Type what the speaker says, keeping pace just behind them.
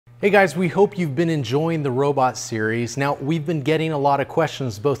Hey guys, we hope you've been enjoying the robot series. Now, we've been getting a lot of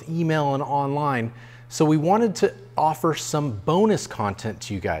questions, both email and online, so we wanted to offer some bonus content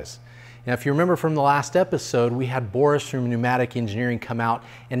to you guys. Now, if you remember from the last episode, we had Boris from Numatic Engineering come out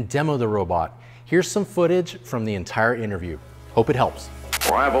and demo the robot. Here's some footage from the entire interview. Hope it helps.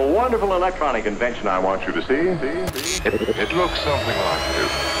 Well, I have a wonderful electronic invention I want you to see. It looks something like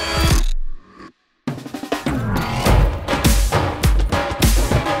this.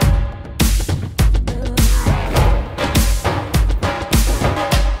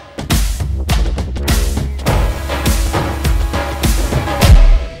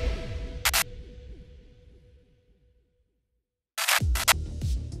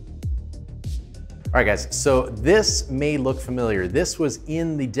 All right guys, so this may look familiar. This was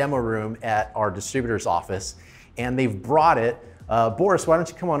in the demo room at our distributor's office and they've brought it. Boris, why don't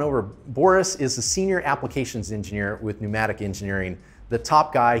you come on over? Boris is the senior applications engineer with Numatic Engineering, the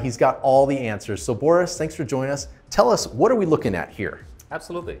top guy. He's got all the answers. So Boris, thanks for joining us. Tell us, what are we looking at here?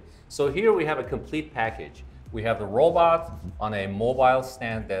 Absolutely. So here we have a complete package. We have the robot on a mobile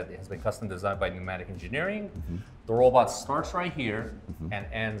stand that has been custom designed by Numatic Engineering. The robot starts right here and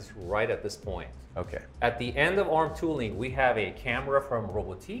ends right at this point. Okay. At the end of arm tooling, we have a camera from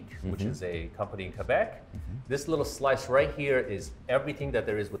Robotiq, which is a company in Quebec. This little slice right here is everything that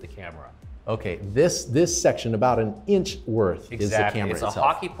there is with the camera. Okay, this section, about an inch worth, is the camera It's itself. a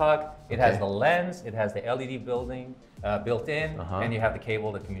hockey puck. It has the lens, it has the LED built in, and you have the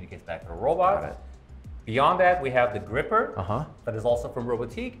cable that communicates back to the robot. Got it. Beyond that, we have the gripper that is also from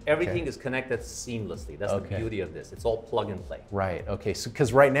Robotiq. Everything is connected seamlessly. That's the beauty of this. It's all plug and play. Right, okay, so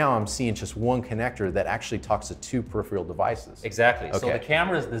because right now I'm seeing just one connector that actually talks to two peripheral devices. Exactly. Okay. So the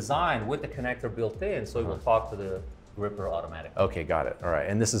camera is designed with the connector built in, so it will talk to the gripper automatically. Okay, got it. All right,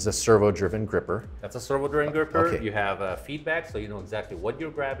 and this is a servo-driven gripper. That's a servo-driven gripper. Okay. You have feedback, so you know exactly what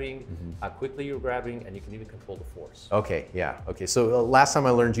you're grabbing, how quickly you're grabbing, and you can even control the force. Okay, yeah. Okay, so last time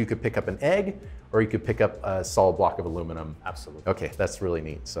I learned you could pick up an egg or you could pick up a solid block of aluminum. Absolutely. Okay, that's really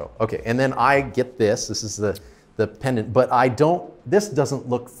neat. So, okay, and then I get this. This is the pendant, but this doesn't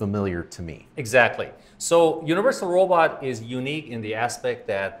look familiar to me. Exactly. So Universal Robot is unique in the aspect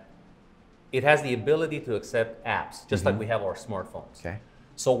that it has the ability to accept apps, just like we have our smartphones. Okay.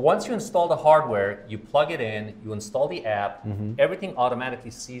 So once you install the hardware, you plug it in, you install the app, everything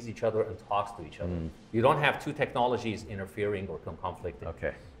automatically sees each other and talks to each other. You don't have two technologies interfering or conflicting.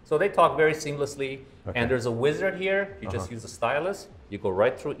 Okay. So they talk very seamlessly, and there's a wizard here. You just use a stylus, you go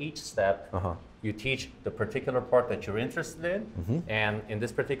right through each step, you teach the particular part that you're interested in, and in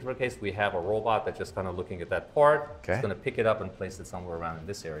this particular case, we have a robot that's just kind of looking at that part. Okay. It's going to pick it up and place it somewhere around in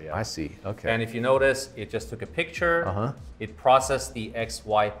this area. I see, okay. And if you notice, it just took a picture, it processed the X,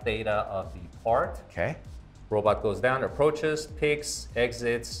 Y, theta of the part. Okay. Robot goes down, approaches, picks,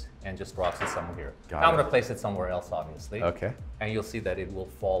 exits, and just drops it somewhere here. Got Now I'm it. going to place it somewhere else, obviously. Okay. And you'll see that it will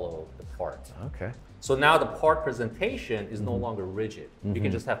follow the part. Okay. So now the part presentation is no longer rigid. You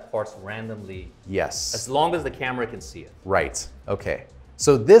can just have parts randomly, Yes. as long as the camera can see it. Right, okay.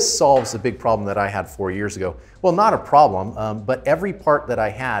 So this solves a big problem that I had 4 years ago. Well, not a problem, but every part that I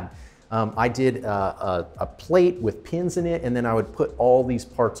had, I did a plate with pins in it, and then I would put all these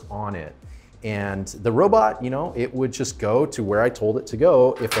parts on it. And the robot, you know, it would just go to where I told it to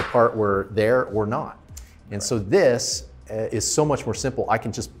go if the part were there or not. And so this is so much more simple. I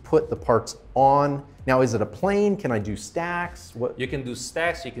can just put the parts on. Now, is it a plane? Can I do stacks? What? You can do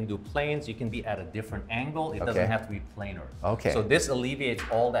stacks, you can do planes, you can be at a different angle. It doesn't have to be planar. Okay. So this alleviates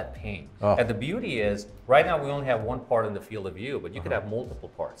all that pain. And the beauty is, right now we only have one part in the field of view, but you could have multiple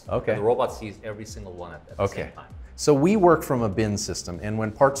parts. Okay. And the robot sees every single one at the same time. So we work from a bin system, and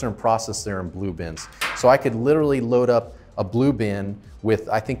when parts are in process, they're in blue bins. So I could literally load up a blue bin with,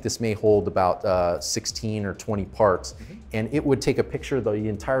 I think this may hold about 16 or 20 parts, and it would take a picture of the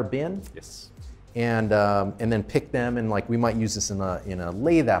entire bin. Yes. And then pick them, and like we might use this in a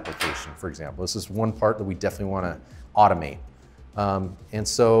lathe application, for example. This is one part that we definitely want to automate. And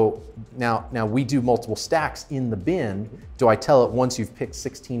so now we do multiple stacks in the bin. Do I tell it once you've picked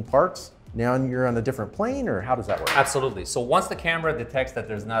 16 parts, now you're on a different plane, or how does that work? Absolutely. So once the camera detects that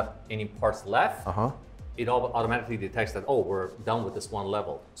there's not any parts left, it automatically detects that, oh, we're done with this one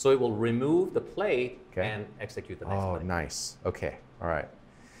level. So it will remove the plate and execute the next plate. Oh, nice. Okay, all right.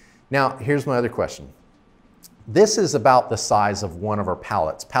 Now, here's my other question. This is about the size of one of our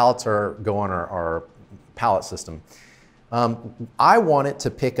pallets. Pallets go on our pallet system. I want it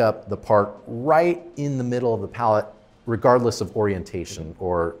to pick up the part right in the middle of the pallet, regardless of orientation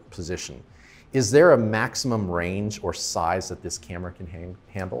or position. Is there a maximum range or size that this camera can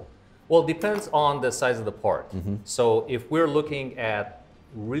handle? Well, it depends on the size of the part. So if we're looking at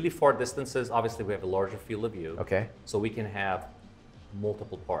really far distances, obviously we have a larger field of view. Okay. So we can have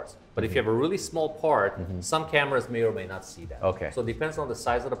multiple parts. But if you have a really small part, some cameras may or may not see that. Okay. So it depends on the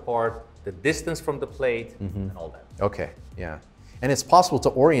size of the part, the distance from the plate, and all that. Okay, yeah. And it's possible to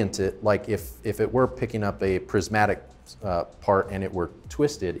orient it, like if it were picking up a prismatic part and it were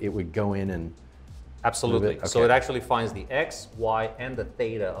twisted, it would go in and... Absolutely. Okay. So it actually finds the X, Y, and the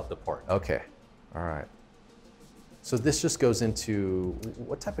theta of the part. Okay, all right. So this just goes into,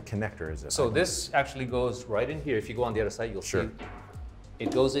 what type of connector is it? So this actually goes right in here. If you go on the other side, you'll see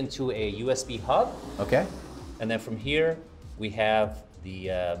it goes into a USB hub. Okay. And then from here, we have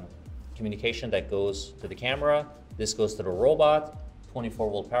the communication that goes to the camera. This goes to the robot,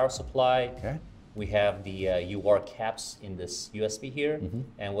 24-volt power supply. Okay. We have the UR caps in this USB here,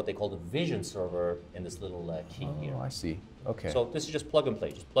 and what they call the vision server in this little key here. Oh, I see. Okay. So this is just plug and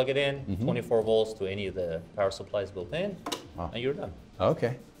play. Just plug it in, 24 volts to any of the power supplies built in, and you're done.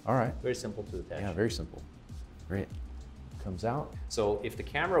 Okay, all right. Very simple to attach. Yeah, very simple. Great. Comes out. So if the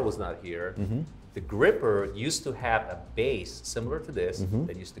camera was not here, the gripper used to have a base similar to this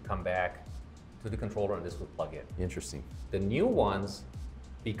that used to come back to the controller, and this would plug in. Interesting. The new ones,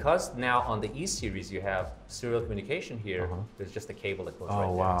 because now on the E series you have serial communication here, there's just a cable that goes right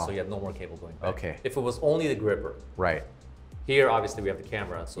there. Wow. So you have no more cable going back. Okay. If it was only the gripper. Right. Here, obviously, we have the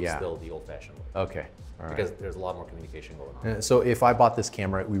camera, so it's still the old-fashioned way. Okay. All right. Because there's a lot more communication going on. So if I bought this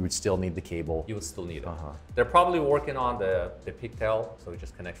camera, we would still need the cable. You would still need it. They're probably working on the pigtail, so it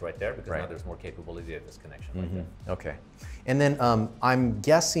just connects right there, because now there's more capability of this connection right there. Okay. And then I'm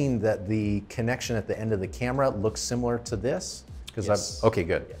guessing that the connection at the end of the camera looks similar to this? Yes. Okay,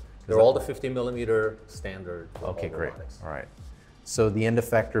 good. Yeah. They're all the 50mm standard. Okay, great. robotics. All right. So the end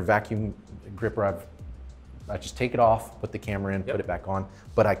effector vacuum gripper, I just take it off, put the camera in, put it back on,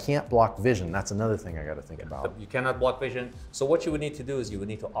 but I can't block vision. That's another thing I got to think about. You cannot block vision. So what you would need to do is you would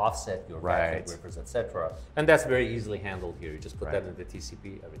need to offset your vacuum grippers, etc. And that's very easily handled here. You just put that in the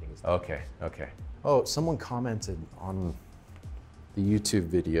TCP, everything is done. Okay, okay. Oh, someone commented on the YouTube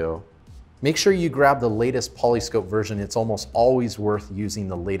video. Make sure you grab the latest Polyscope version. It's almost always worth using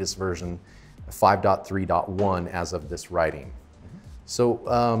the latest version, 5.3.1 as of this writing.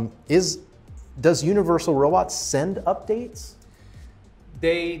 So does Universal Robots send updates?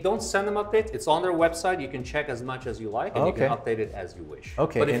 They don't send them updates. It's on their website. You can check as much as you like, and you can update it as you wish.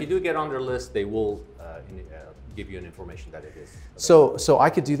 Okay. But if you do get on their list, they will give you an information that it is. So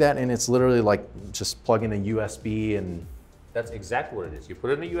I could do that, and it's literally like just plug in a USB and... That's exactly what it is. You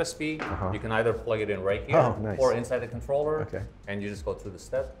put it in a USB, you can either plug it in right here or inside the controller, and you just go through the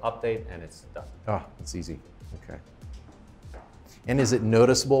step, update, and it's done. Oh, it's easy. Okay. And is it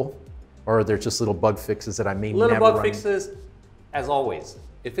noticeable, or are there just little bug fixes that I may never Little bug run? fixes, as always.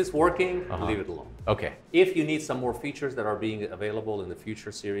 If it's working, leave it alone. Okay. If you need some more features that are being available in the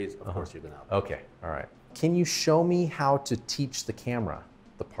future series, of course you're going to update. Okay, all right. Can you show me how to teach the camera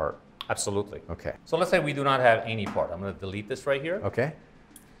the part? Absolutely. Okay. So let's say we do not have any part. I'm going to delete this right here. Okay.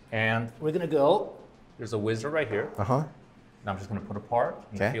 And we're going to go, there's a wizard right here. Uh-huh. Now I'm just going to put a part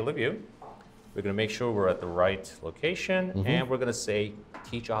in the field of view. We're going to make sure we're at the right location, and we're going to say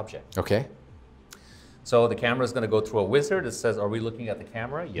teach object. Okay. So the camera is going to go through a wizard that says, are we looking at the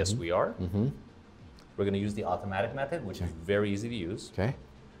camera? Yes, we are. We're going to use the automatic method, which is very easy to use. Okay.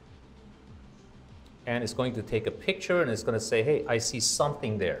 And it's going to take a picture, and it's going to say, hey, I see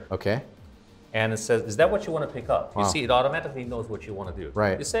something there. Okay. And it says, is that what you want to pick up? You see, it automatically knows what you want to do.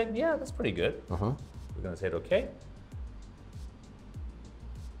 Right. You say, yeah, that's pretty good. We're going to say, okay.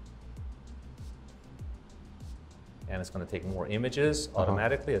 And it's going to take more images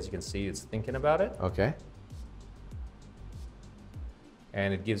automatically. As you can see, it's thinking about it. Okay.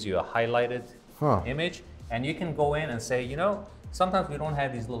 And it gives you a highlighted image. And you can go in and say, you know, sometimes we don't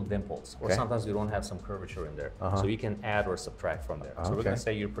have these little dimples, or sometimes we don't have some curvature in there. So you can add or subtract from there. So we're going to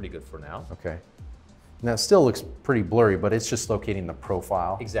say you're pretty good for now. Okay. Now it still looks pretty blurry, but it's just locating the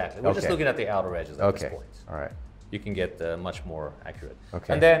profile. Exactly. We're just looking at the outer edges at this point. All right. You can get much more accurate.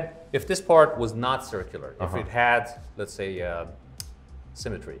 Okay. And then if this part was not circular, if it had, let's say,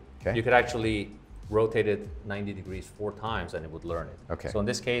 symmetry, you could actually rotate it 90 degrees 4 times and it would learn it. Okay. So in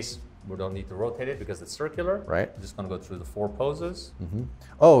this case, we don't need to rotate it because it's circular. Right. We're just going to go through the 4 poses.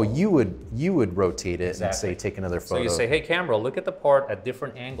 Oh, you would rotate it and say, take another photo. So you say, hey, camera, look at the part at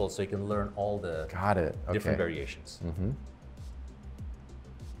different angles so you can learn all the different variations.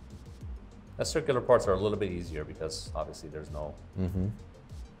 The circular parts are a little bit easier because obviously there's no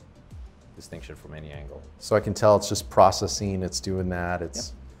distinction from any angle. So I can tell it's just processing, it's doing that,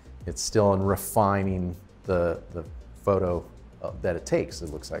 it's still in refining the photo that it takes, it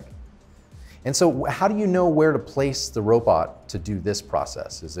looks like. And so how do you know where to place the robot to do this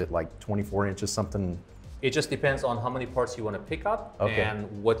process? Is it like 24 inches, something? It just depends on how many parts you want to pick up and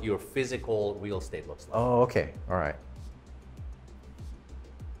what your physical real estate looks like. Oh, okay, all right.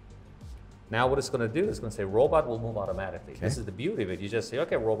 Now what it's going to do is going to say robot will move automatically. This is the beauty of it. You just say,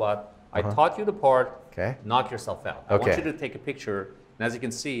 okay, robot, I taught you the part, knock yourself out. I want you to take a picture, and as you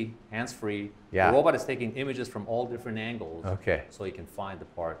can see, hands-free, the robot is taking images from all different angles so you can find the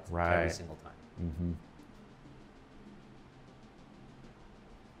part every single time.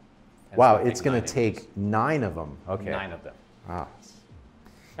 Wow, it's going to take 9 of them. 9 of them. Wow.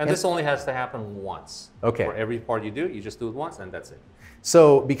 And this only has to happen once. For every part you do, you just do it once and that's it.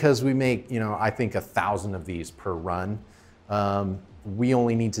 So because we make, you know, I think 1,000 of these per run, we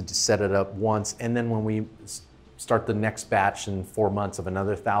only need to set it up once. And then when we start the next batch in 4 months of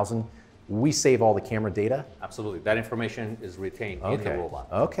another 1,000, we save all the camera data? Absolutely. That information is retained in the robot.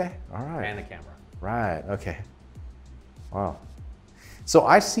 Okay, all right. And the camera. Right, okay. Wow. So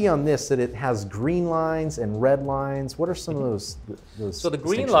I see on this that it has green lines and red lines. What are some of those So the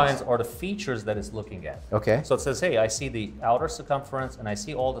green lines are the features that it's looking at. Okay. So it says, hey, I see the outer circumference and I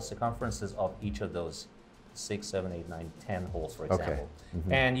see all the circumferences of each of those 6, 7, 8, 9, 10 holes, for example.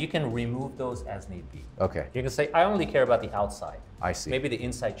 And you can remove those as need be. You can say, I only care about the outside. I see. Maybe the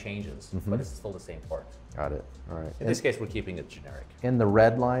inside changes, but it's still the same part. Got it. All right. In this case, we're keeping it generic. And the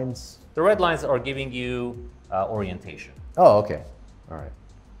red lines? The red lines are giving you orientation. Oh, okay. All right.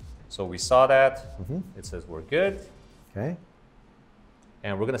 So we saw that. It says we're good. Okay.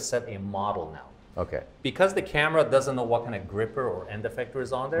 And we're going to set a model now. Okay. Because the camera doesn't know what kind of gripper or end effector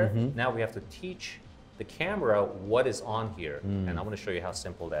is on there, now we have to teach the camera what is on here. And I'm going to show you how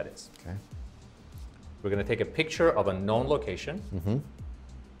simple that is. Okay. We're going to take a picture of a known location.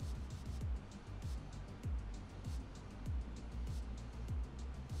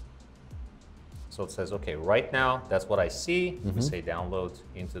 So it says, okay, right now, that's what I see. We say download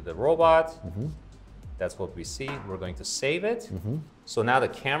into the robot. That's what we see. We're going to save it. So now the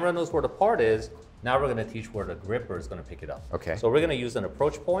camera knows where the part is. Now we're going to teach where the gripper is going to pick it up. Okay. So we're going to use an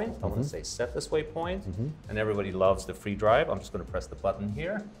approach point. I'm going to say set this waypoint. And everybody loves the free drive. I'm just going to press the button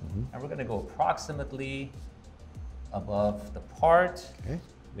here. And we're going to go approximately above the part. Okay.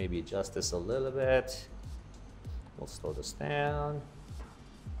 Maybe adjust this a little bit. We'll slow this down.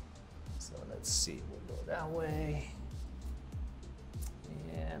 So let's see, we'll go that way.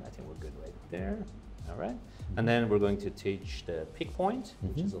 And I think we're good right there. All right. And then we're going to teach the pick point,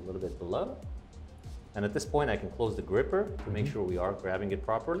 which is a little bit below. And at this point, I can close the gripper to make sure we are grabbing it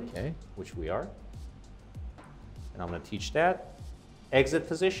properly, which we are. And I'm going to teach that. Exit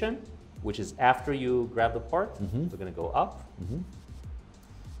position, which is after you grab the part. We're going to go up.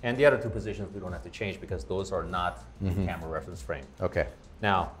 And the other 2 positions we don't have to change because those are not in camera reference frame. Okay.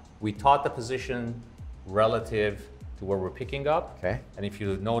 Now, we taught the position relative to where we're picking up. And if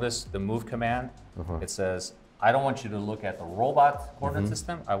you notice the move command, it says, I don't want you to look at the robot coordinate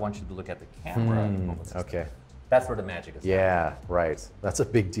system. I want you to look at the camera coordinate system. Okay. That's where the magic is. Yeah, right. That's a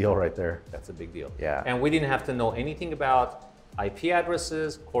big deal right there. That's a big deal. Yeah. And we didn't have to know anything about IP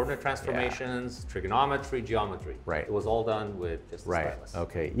addresses, coordinate transformations, trigonometry, geometry. Right. It was all done with just the stylus.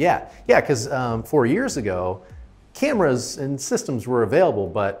 Okay. Yeah. Yeah, because 4 years ago, cameras and systems were available,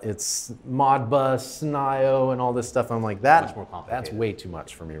 but it's Modbus, NIO, and all this stuff. I'm like, Much more complicated. that's way too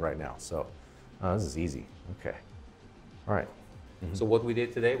much for me right now. So this is easy. Okay. All right. So what we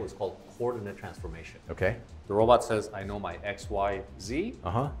did today was called coordinate transformation. Okay. The robot says, I know my X, Y, Z.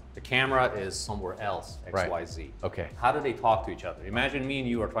 The camera is somewhere else, X, Y, Z. Okay. How do they talk to each other? Imagine me and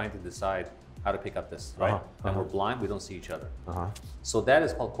you are trying to decide how to pick up this, right? And we're blind, we don't see each other. So that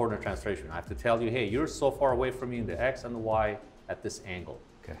is called coordinate transformation. I have to tell you, hey, you're so far away from me in the X and the Y at this angle.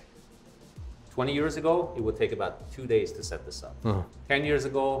 Okay. 20 years ago, it would take about 2 days to set this up. 10 years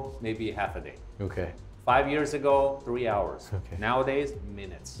ago, maybe half a day. Okay. 5 years ago, 3 hours. Okay. Nowadays,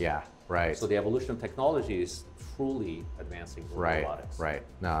 minutes. Yeah, right. So the evolution of technology is truly advancing robotics. Right.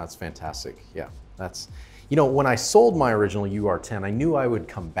 No, that's fantastic. Yeah, that's, you know, when I sold my original UR10, I knew I would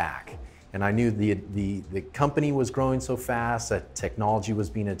come back. And I knew the company was growing so fast, that technology was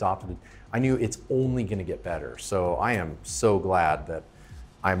being adopted. I knew it's only going to get better. So I am so glad that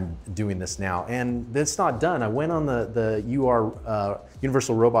I'm doing this now. And it's not done. I went on the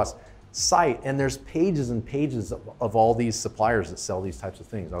Universal Robots site, and there's pages and pages of all these suppliers that sell these types of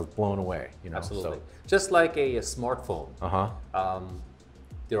things. I was blown away. You know, absolutely. So. Just like a smartphone,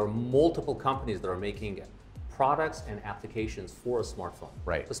 there are multiple companies that are making products and applications for a smartphone.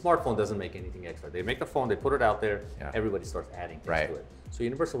 Right. The smartphone doesn't make anything extra. They make the phone, they put it out there, everybody starts adding things to it. So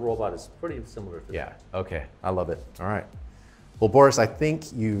Universal Robot is pretty similar to that. Okay, I love it. All right. Well, Boris, I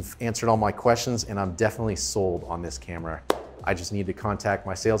think you've answered all my questions and I'm definitely sold on this camera. I just need to contact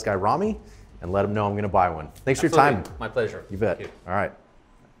my sales guy, Rami, and let him know I'm gonna buy one. Thanks for your time. My pleasure. You bet. Thank you. All right.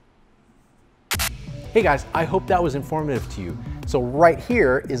 Hey guys, I hope that was informative to you. So right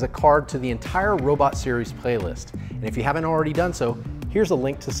here is a card to the entire Robot Series playlist. And if you haven't already done so, here's a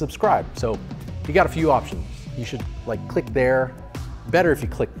link to subscribe. So you got a few options. You should like click there. Better if you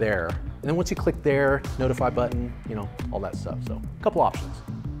click there. And then once you click there, notify button, you know, all that stuff. So a couple options.